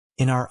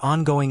In our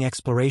ongoing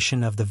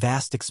exploration of the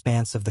vast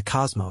expanse of the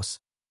cosmos,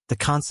 the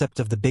concept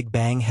of the Big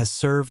Bang has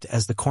served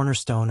as the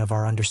cornerstone of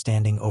our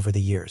understanding over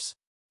the years.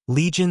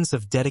 Legions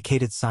of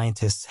dedicated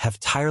scientists have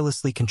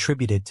tirelessly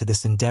contributed to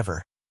this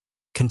endeavor,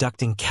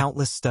 conducting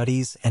countless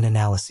studies and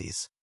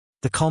analyses.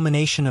 The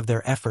culmination of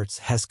their efforts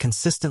has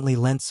consistently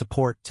lent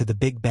support to the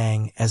Big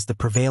Bang as the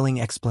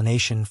prevailing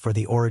explanation for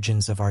the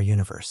origins of our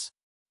universe.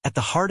 At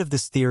the heart of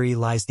this theory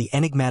lies the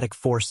enigmatic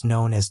force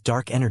known as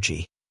dark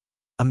energy,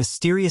 a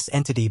mysterious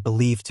entity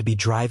believed to be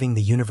driving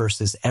the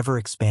universe's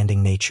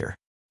ever-expanding nature.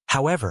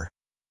 However,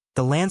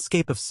 the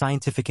landscape of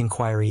scientific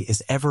inquiry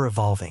is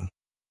ever-evolving,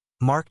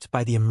 marked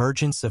by the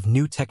emergence of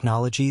new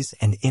technologies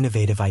and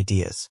innovative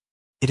ideas.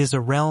 It is a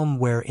realm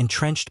where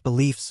entrenched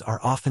beliefs are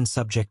often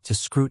subject to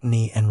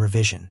scrutiny and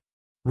revision.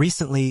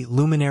 Recently,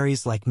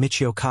 luminaries like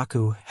Michio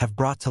Kaku have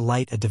brought to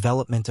light a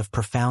development of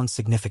profound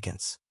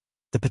significance: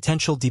 the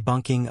potential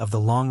debunking of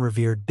the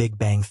long-revered Big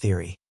Bang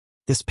theory.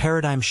 This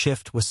paradigm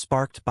shift was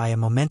sparked by a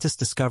momentous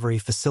discovery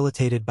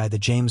facilitated by the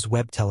James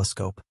Webb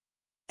Telescope,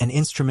 an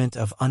instrument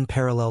of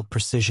unparalleled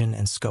precision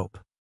and scope.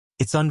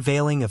 Its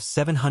unveiling of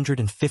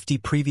 750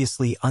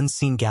 previously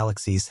unseen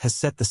galaxies has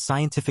set the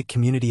scientific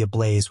community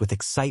ablaze with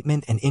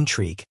excitement and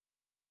intrigue,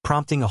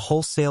 prompting a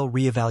wholesale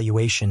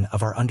reevaluation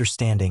of our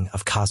understanding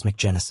of cosmic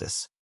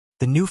genesis.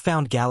 The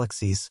newfound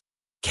galaxies,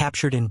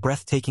 captured in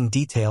breathtaking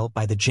detail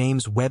by the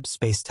James Webb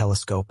Space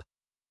Telescope,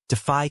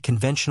 defy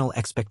conventional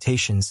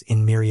expectations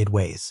in myriad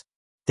ways.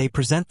 They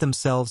present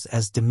themselves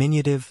as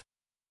diminutive,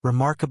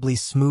 remarkably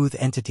smooth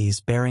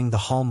entities bearing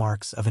the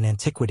hallmarks of an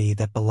antiquity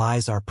that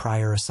belies our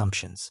prior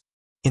assumptions.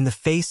 In the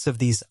face of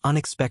these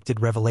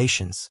unexpected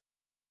revelations,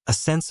 a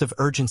sense of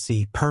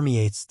urgency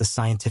permeates the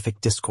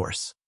scientific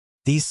discourse.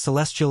 These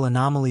celestial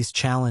anomalies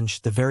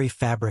challenge the very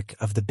fabric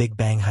of the Big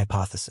Bang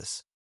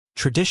hypothesis.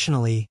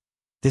 Traditionally,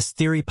 this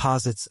theory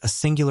posits a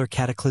singular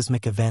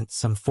cataclysmic event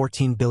some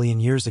 14 billion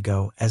years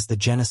ago as the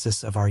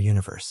genesis of our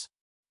universe.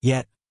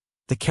 Yet,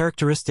 the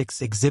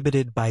characteristics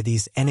exhibited by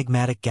these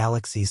enigmatic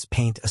galaxies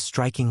paint a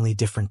strikingly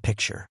different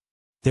picture.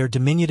 Their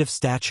diminutive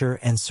stature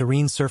and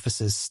serene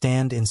surfaces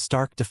stand in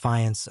stark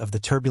defiance of the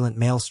turbulent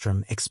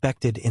maelstrom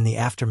expected in the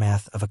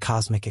aftermath of a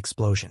cosmic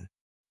explosion.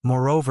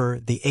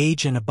 Moreover, the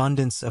age and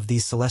abundance of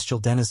these celestial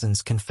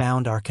denizens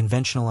confound our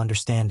conventional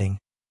understanding,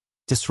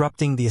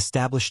 disrupting the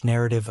established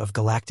narrative of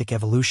galactic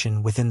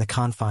evolution within the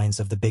confines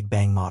of the Big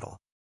Bang model.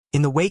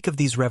 In the wake of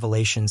these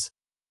revelations,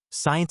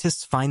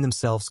 scientists find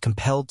themselves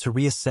compelled to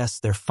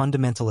reassess their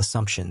fundamental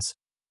assumptions,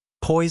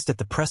 poised at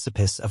the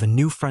precipice of a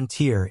new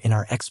frontier in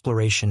our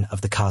exploration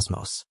of the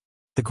cosmos.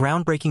 The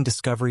groundbreaking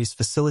discoveries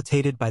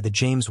facilitated by the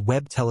James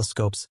Webb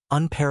Telescope's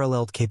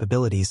unparalleled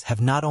capabilities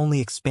have not only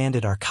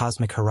expanded our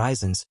cosmic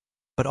horizons,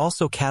 but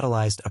also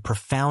catalyzed a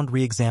profound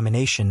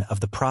re-examination of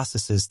the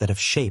processes that have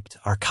shaped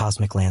our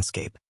cosmic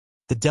landscape.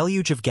 The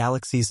deluge of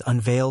galaxies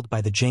unveiled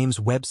by the James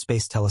Webb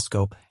Space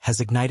Telescope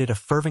has ignited a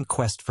fervent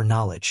quest for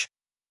knowledge,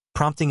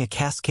 prompting a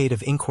cascade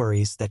of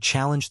inquiries that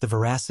challenge the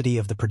veracity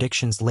of the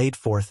predictions laid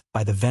forth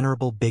by the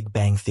venerable Big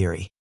Bang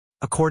theory.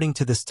 According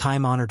to this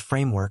time-honored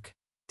framework,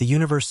 the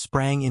universe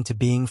sprang into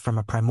being from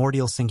a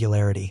primordial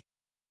singularity,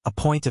 a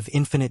point of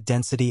infinite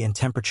density and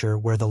temperature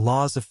where the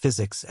laws of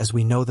physics as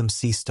we know them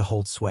ceased to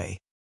hold sway.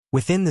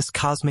 Within this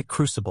cosmic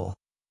crucible,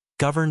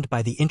 governed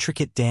by the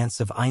intricate dance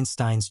of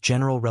Einstein's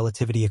general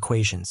relativity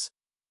equations,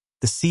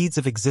 the seeds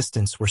of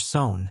existence were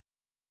sown,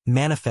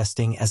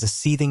 manifesting as a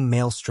seething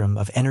maelstrom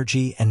of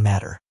energy and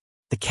matter.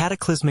 The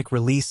cataclysmic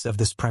release of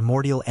this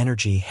primordial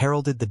energy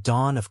heralded the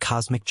dawn of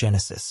cosmic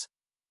genesis,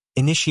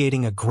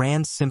 initiating a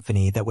grand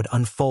symphony that would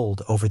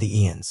unfold over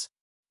the eons.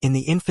 In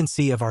the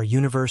infancy of our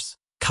universe,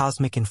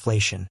 cosmic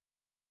inflation,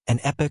 an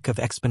epoch of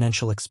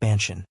exponential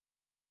expansion,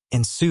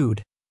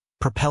 ensued,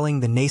 propelling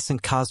the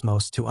nascent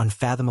cosmos to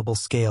unfathomable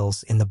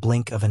scales in the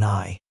blink of an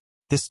eye.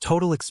 This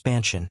total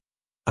expansion,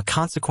 a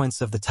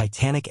consequence of the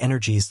titanic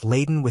energies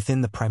laden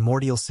within the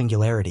primordial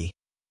singularity,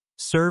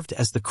 served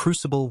as the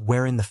crucible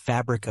wherein the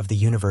fabric of the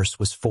universe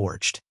was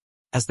forged.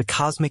 As the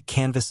cosmic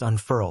canvas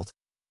unfurled,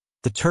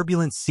 the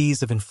turbulent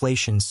seas of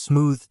inflation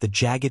smoothed the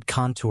jagged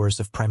contours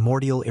of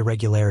primordial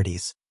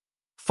irregularities,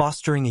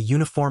 fostering a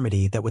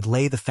uniformity that would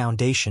lay the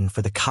foundation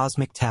for the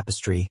cosmic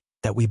tapestry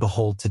that we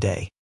behold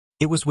today.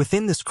 It was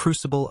within this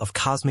crucible of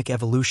cosmic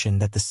evolution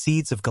that the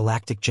seeds of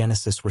galactic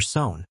genesis were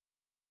sown,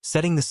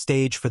 setting the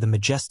stage for the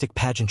majestic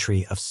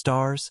pageantry of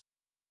stars,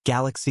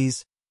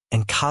 galaxies,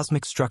 and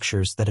cosmic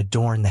structures that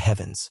adorn the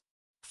heavens.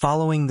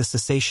 Following the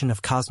cessation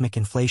of cosmic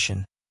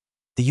inflation,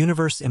 the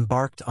universe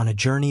embarked on a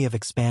journey of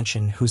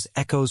expansion whose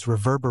echoes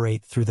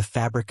reverberate through the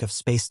fabric of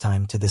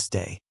spacetime to this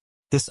day.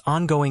 This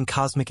ongoing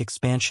cosmic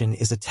expansion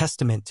is a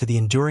testament to the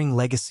enduring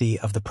legacy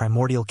of the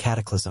primordial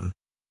cataclysm,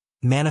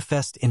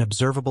 manifest in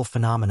observable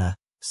phenomena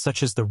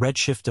such as the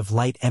redshift of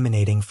light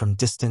emanating from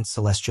distant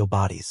celestial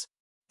bodies.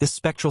 This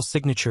spectral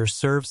signature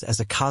serves as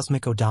a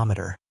cosmic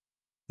odometer,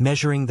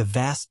 measuring the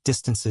vast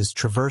distances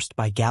traversed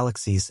by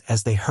galaxies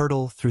as they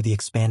hurtle through the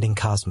expanding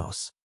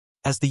cosmos.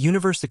 As the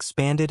universe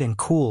expanded and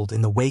cooled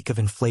in the wake of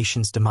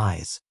inflation's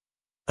demise,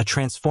 a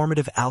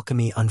transformative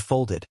alchemy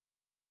unfolded,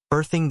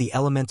 birthing the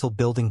elemental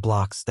building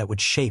blocks that would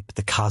shape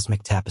the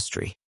cosmic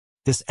tapestry.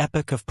 This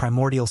epoch of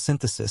primordial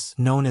synthesis,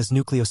 known as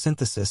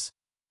nucleosynthesis,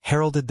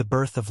 heralded the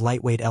birth of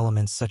lightweight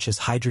elements such as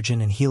hydrogen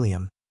and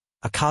helium,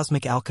 a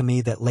cosmic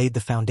alchemy that laid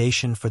the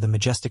foundation for the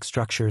majestic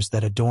structures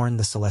that adorn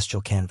the celestial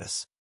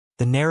canvas.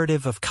 The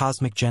narrative of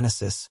cosmic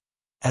genesis,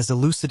 as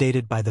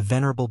elucidated by the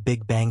venerable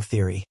Big Bang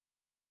theory,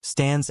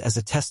 stands as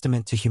a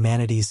testament to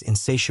humanity's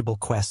insatiable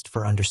quest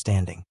for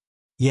understanding.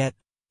 Yet,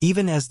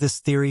 even as this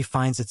theory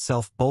finds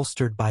itself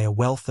bolstered by a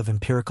wealth of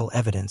empirical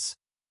evidence,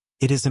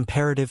 it is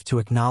imperative to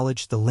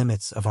acknowledge the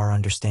limits of our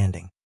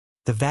understanding.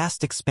 The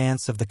vast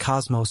expanse of the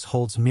cosmos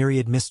holds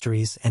myriad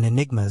mysteries and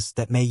enigmas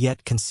that may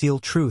yet conceal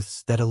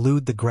truths that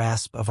elude the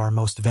grasp of our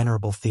most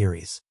venerable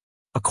theories.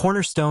 A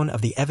cornerstone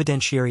of the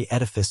evidentiary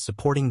edifice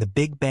supporting the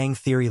Big Bang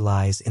theory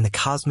lies in the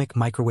cosmic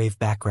microwave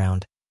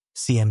background,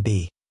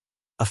 CMB,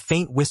 a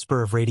faint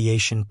whisper of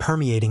radiation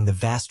permeating the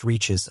vast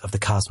reaches of the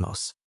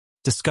cosmos.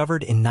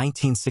 Discovered in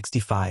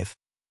 1965,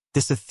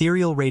 this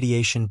ethereal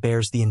radiation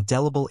bears the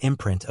indelible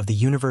imprint of the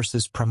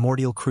universe's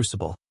primordial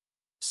crucible,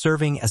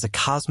 serving as a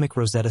cosmic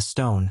Rosetta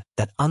Stone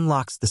that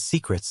unlocks the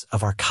secrets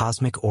of our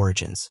cosmic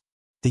origins.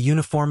 The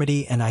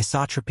uniformity and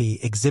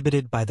isotropy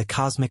exhibited by the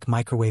cosmic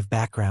microwave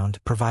background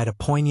provide a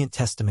poignant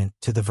testament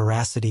to the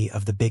veracity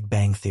of the Big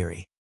Bang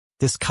theory.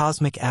 This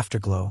cosmic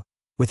afterglow,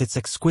 with its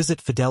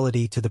exquisite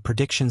fidelity to the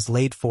predictions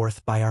laid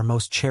forth by our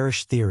most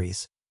cherished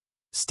theories,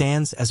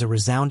 stands as a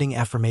resounding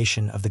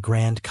affirmation of the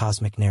grand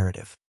cosmic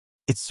narrative.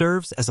 It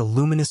serves as a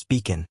luminous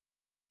beacon,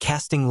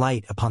 casting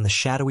light upon the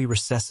shadowy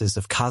recesses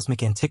of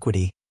cosmic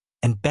antiquity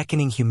and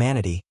beckoning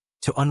humanity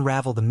to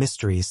unravel the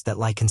mysteries that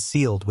lie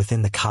concealed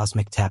within the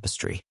cosmic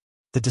tapestry.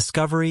 The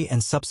discovery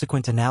and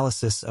subsequent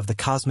analysis of the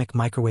cosmic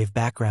microwave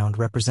background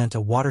represent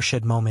a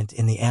watershed moment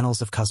in the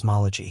annals of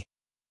cosmology,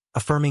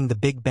 affirming the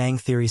Big Bang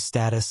theory's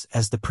status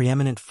as the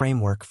preeminent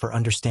framework for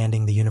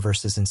understanding the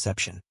universe's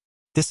inception.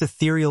 This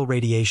ethereal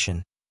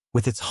radiation,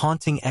 with its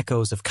haunting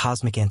echoes of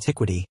cosmic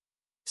antiquity,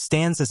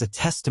 stands as a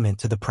testament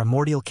to the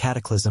primordial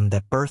cataclysm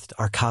that birthed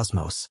our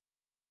cosmos,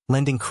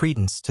 lending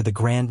credence to the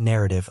grand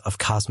narrative of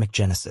cosmic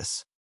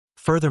genesis.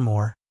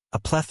 Furthermore, a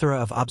plethora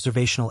of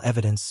observational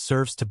evidence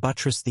serves to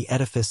buttress the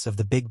edifice of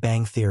the Big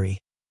Bang theory,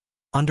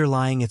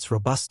 underlying its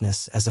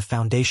robustness as a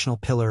foundational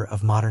pillar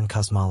of modern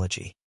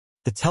cosmology.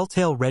 The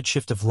telltale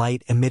redshift of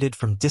light emitted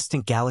from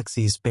distant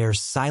galaxies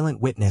bears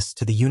silent witness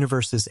to the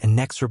universe's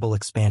inexorable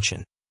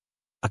expansion,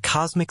 a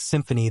cosmic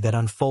symphony that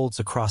unfolds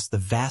across the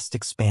vast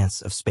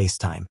expanse of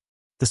space-time.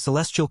 The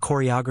celestial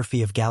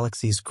choreography of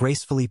galaxies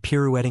gracefully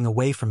pirouetting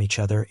away from each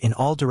other in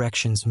all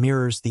directions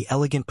mirrors the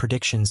elegant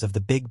predictions of the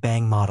Big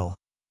Bang model,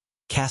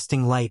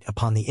 casting light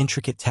upon the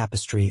intricate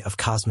tapestry of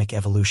cosmic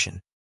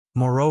evolution.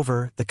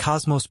 Moreover, the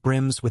cosmos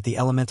brims with the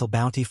elemental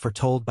bounty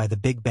foretold by the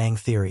Big Bang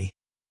theory,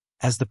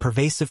 as the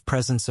pervasive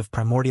presence of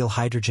primordial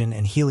hydrogen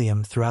and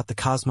helium throughout the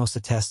cosmos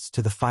attests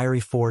to the fiery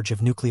forge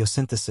of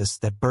nucleosynthesis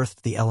that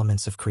birthed the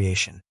elements of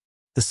creation.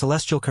 The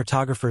celestial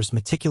cartographer's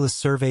meticulous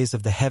surveys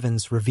of the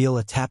heavens reveal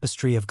a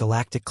tapestry of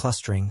galactic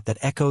clustering that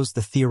echoes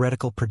the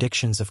theoretical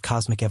predictions of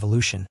cosmic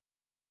evolution,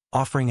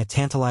 offering a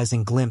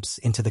tantalizing glimpse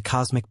into the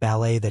cosmic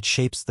ballet that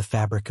shapes the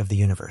fabric of the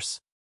universe.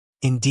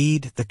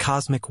 Indeed, the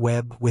cosmic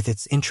web, with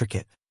its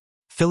intricate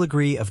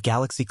filigree of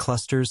galaxy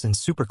clusters and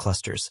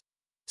superclusters,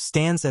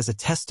 stands as a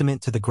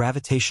testament to the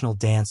gravitational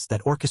dance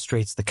that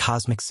orchestrates the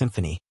cosmic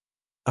symphony,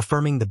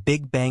 affirming the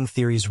Big Bang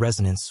theory's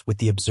resonance with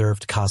the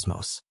observed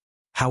cosmos.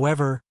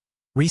 However,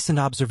 recent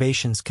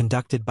observations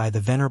conducted by the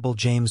venerable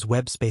James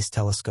Webb Space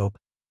Telescope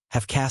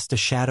have cast a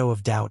shadow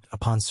of doubt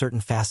upon certain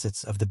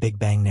facets of the Big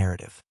Bang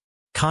narrative.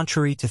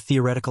 Contrary to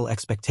theoretical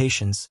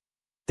expectations,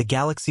 the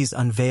galaxies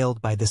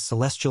unveiled by this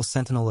celestial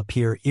sentinel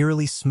appear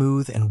eerily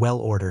smooth and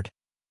well-ordered,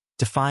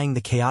 defying the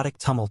chaotic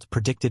tumult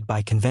predicted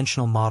by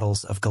conventional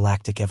models of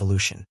galactic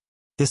evolution.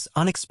 This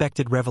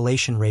unexpected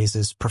revelation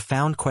raises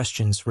profound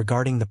questions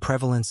regarding the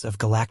prevalence of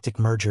galactic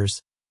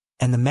mergers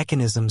and the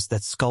mechanisms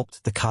that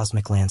sculpt the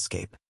cosmic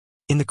landscape.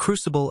 In the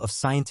crucible of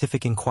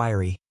scientific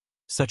inquiry,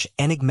 such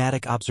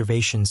enigmatic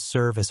observations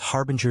serve as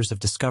harbingers of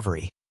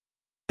discovery,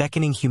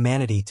 beckoning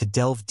humanity to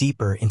delve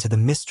deeper into the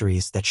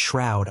mysteries that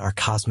shroud our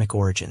cosmic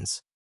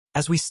origins.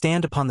 As we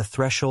stand upon the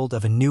threshold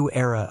of a new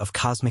era of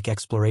cosmic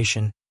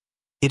exploration,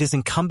 it is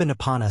incumbent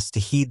upon us to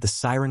heed the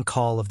siren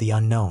call of the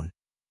unknown,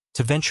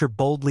 to venture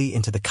boldly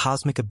into the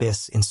cosmic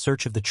abyss in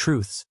search of the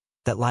truths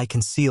that lie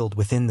concealed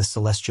within the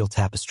celestial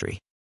tapestry.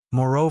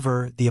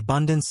 Moreover, the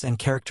abundance and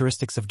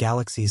characteristics of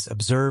galaxies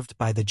observed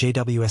by the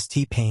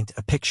JWST paint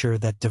a picture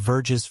that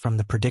diverges from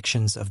the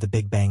predictions of the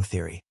Big Bang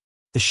theory.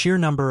 The sheer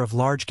number of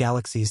large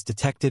galaxies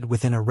detected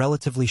within a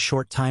relatively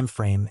short time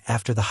frame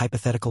after the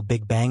hypothetical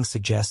Big Bang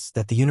suggests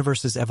that the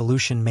universe's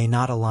evolution may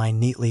not align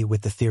neatly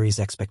with the theory's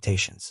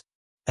expectations.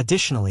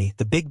 Additionally,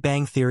 the Big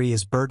Bang theory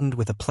is burdened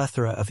with a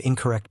plethora of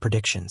incorrect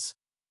predictions.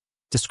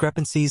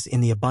 Discrepancies in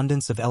the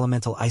abundance of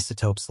elemental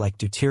isotopes like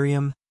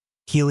deuterium,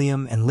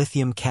 helium, and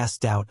lithium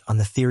cast doubt on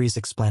the theory's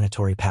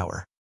explanatory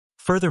power.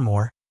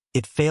 Furthermore,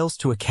 it fails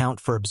to account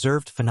for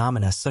observed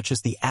phenomena such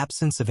as the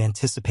absence of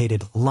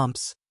anticipated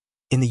lumps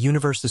in the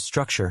universe's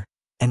structure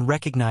and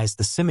recognize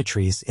the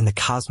symmetries in the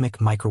cosmic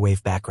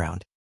microwave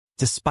background.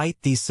 Despite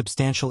these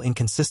substantial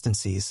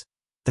inconsistencies,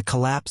 the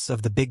collapse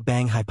of the Big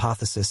Bang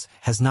hypothesis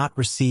has not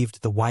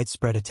received the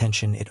widespread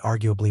attention it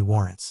arguably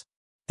warrants.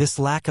 This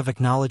lack of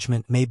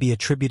acknowledgement may be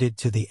attributed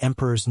to the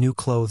emperor's new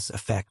clothes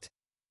effect,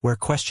 where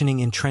questioning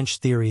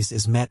entrenched theories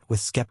is met with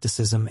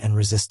skepticism and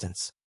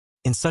resistance.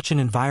 In such an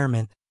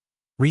environment,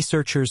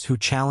 researchers who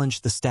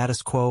challenge the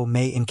status quo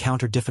may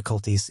encounter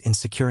difficulties in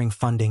securing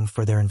funding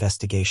for their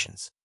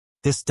investigations.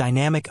 This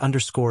dynamic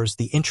underscores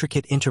the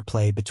intricate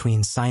interplay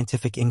between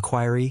scientific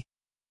inquiry,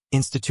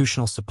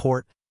 institutional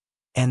support,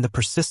 and the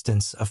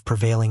persistence of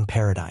prevailing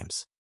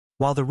paradigms.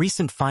 While the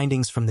recent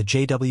findings from the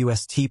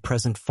JWST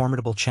present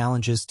formidable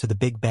challenges to the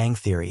Big Bang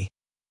theory,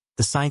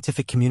 the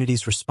scientific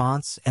community's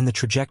response and the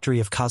trajectory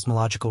of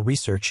cosmological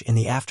research in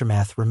the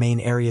aftermath remain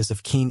areas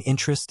of keen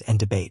interest and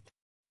debate.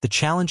 The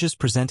challenges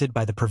presented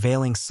by the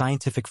prevailing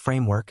scientific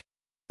framework,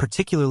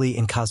 particularly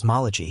in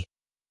cosmology,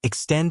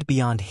 extend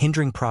beyond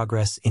hindering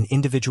progress in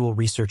individual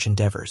research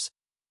endeavors.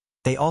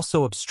 They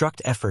also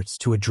obstruct efforts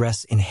to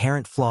address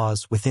inherent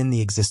flaws within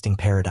the existing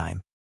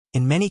paradigm.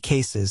 In many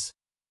cases,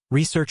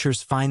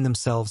 researchers find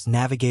themselves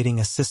navigating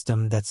a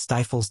system that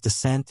stifles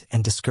dissent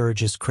and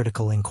discourages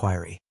critical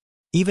inquiry.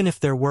 Even if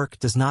their work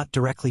does not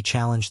directly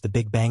challenge the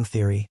Big Bang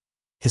theory,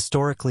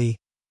 historically,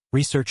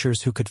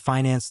 researchers who could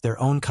finance their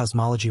own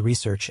cosmology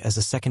research as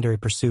a secondary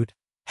pursuit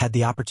had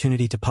the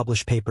opportunity to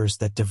publish papers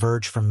that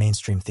diverge from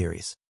mainstream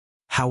theories.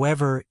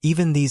 However,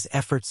 even these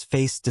efforts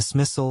face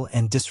dismissal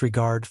and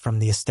disregard from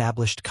the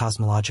established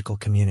cosmological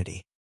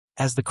community.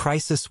 As the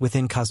crisis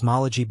within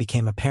cosmology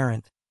became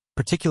apparent,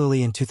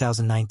 particularly in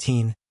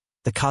 2019,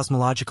 the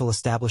cosmological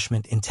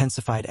establishment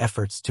intensified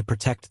efforts to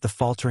protect the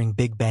faltering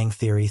Big Bang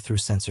theory through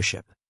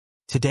censorship.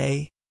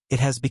 Today, it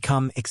has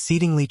become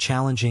exceedingly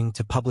challenging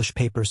to publish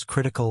papers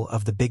critical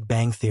of the Big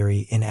Bang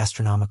theory in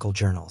astronomical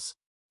journals.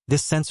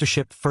 This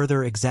censorship further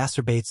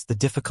exacerbates the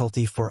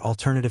difficulty for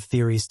alternative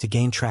theories to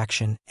gain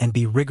traction and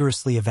be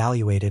rigorously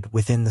evaluated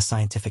within the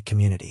scientific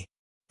community.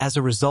 As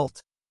a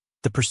result,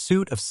 the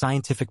pursuit of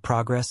scientific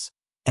progress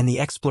and the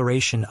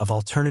exploration of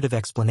alternative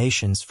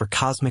explanations for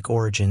cosmic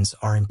origins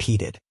are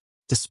impeded.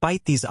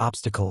 Despite these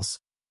obstacles,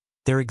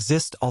 there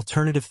exist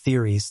alternative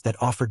theories that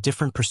offer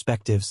different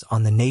perspectives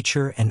on the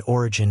nature and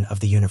origin of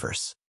the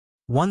universe.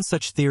 One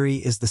such theory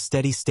is the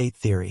steady-state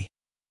theory,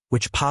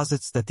 which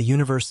posits that the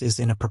universe is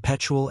in a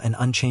perpetual and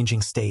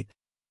unchanging state,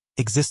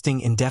 existing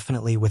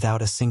indefinitely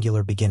without a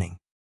singular beginning.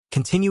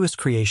 Continuous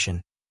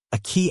creation, a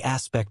key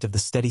aspect of the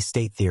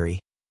steady-state theory,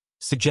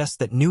 suggests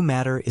that new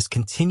matter is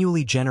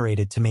continually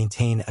generated to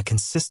maintain a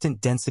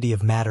consistent density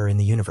of matter in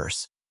the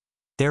universe,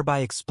 thereby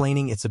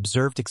explaining its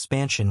observed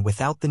expansion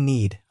without the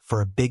need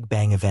for a Big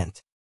Bang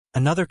event.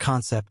 Another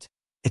concept,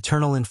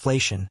 eternal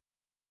inflation,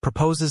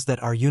 proposes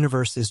that our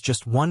universe is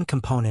just one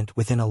component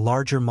within a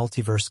larger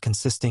multiverse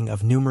consisting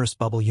of numerous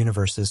bubble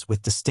universes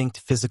with distinct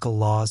physical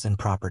laws and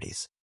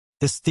properties.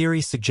 This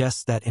theory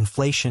suggests that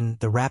inflation,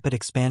 the rapid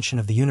expansion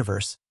of the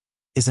universe,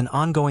 is an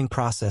ongoing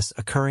process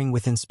occurring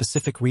within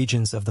specific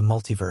regions of the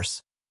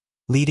multiverse,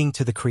 leading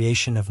to the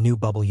creation of new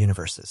bubble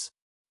universes.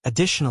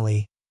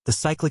 Additionally, the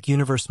cyclic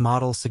universe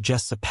model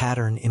suggests a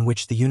pattern in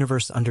which the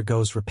universe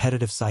undergoes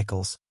repetitive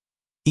cycles,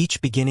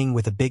 each beginning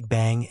with a Big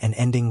Bang and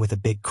ending with a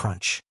Big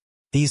Crunch.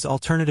 These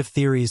alternative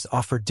theories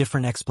offer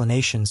different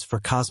explanations for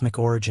cosmic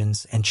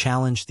origins and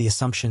challenge the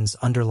assumptions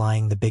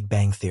underlying the Big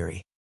Bang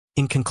theory.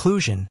 In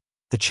conclusion,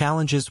 the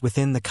challenges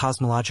within the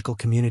cosmological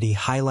community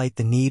highlight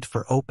the need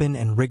for open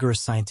and rigorous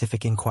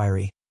scientific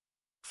inquiry,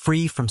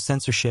 free from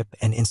censorship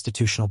and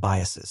institutional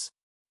biases.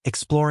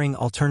 Exploring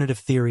alternative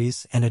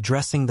theories and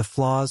addressing the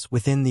flaws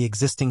within the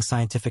existing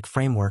scientific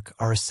framework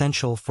are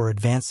essential for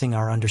advancing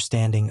our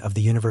understanding of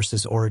the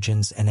universe's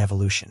origins and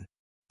evolution.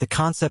 The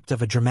concept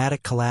of a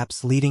dramatic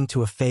collapse leading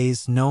to a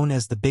phase known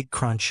as the Big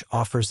Crunch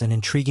offers an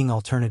intriguing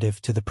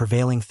alternative to the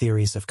prevailing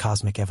theories of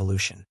cosmic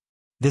evolution.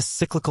 This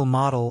cyclical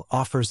model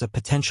offers a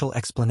potential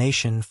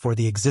explanation for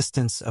the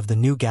existence of the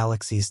new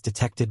galaxies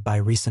detected by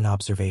recent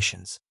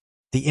observations.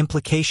 The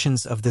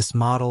implications of this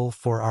model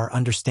for our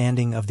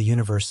understanding of the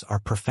universe are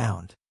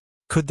profound.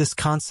 Could this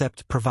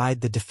concept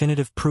provide the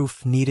definitive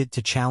proof needed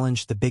to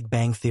challenge the Big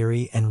Bang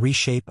theory and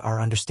reshape our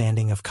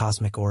understanding of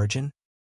cosmic origin?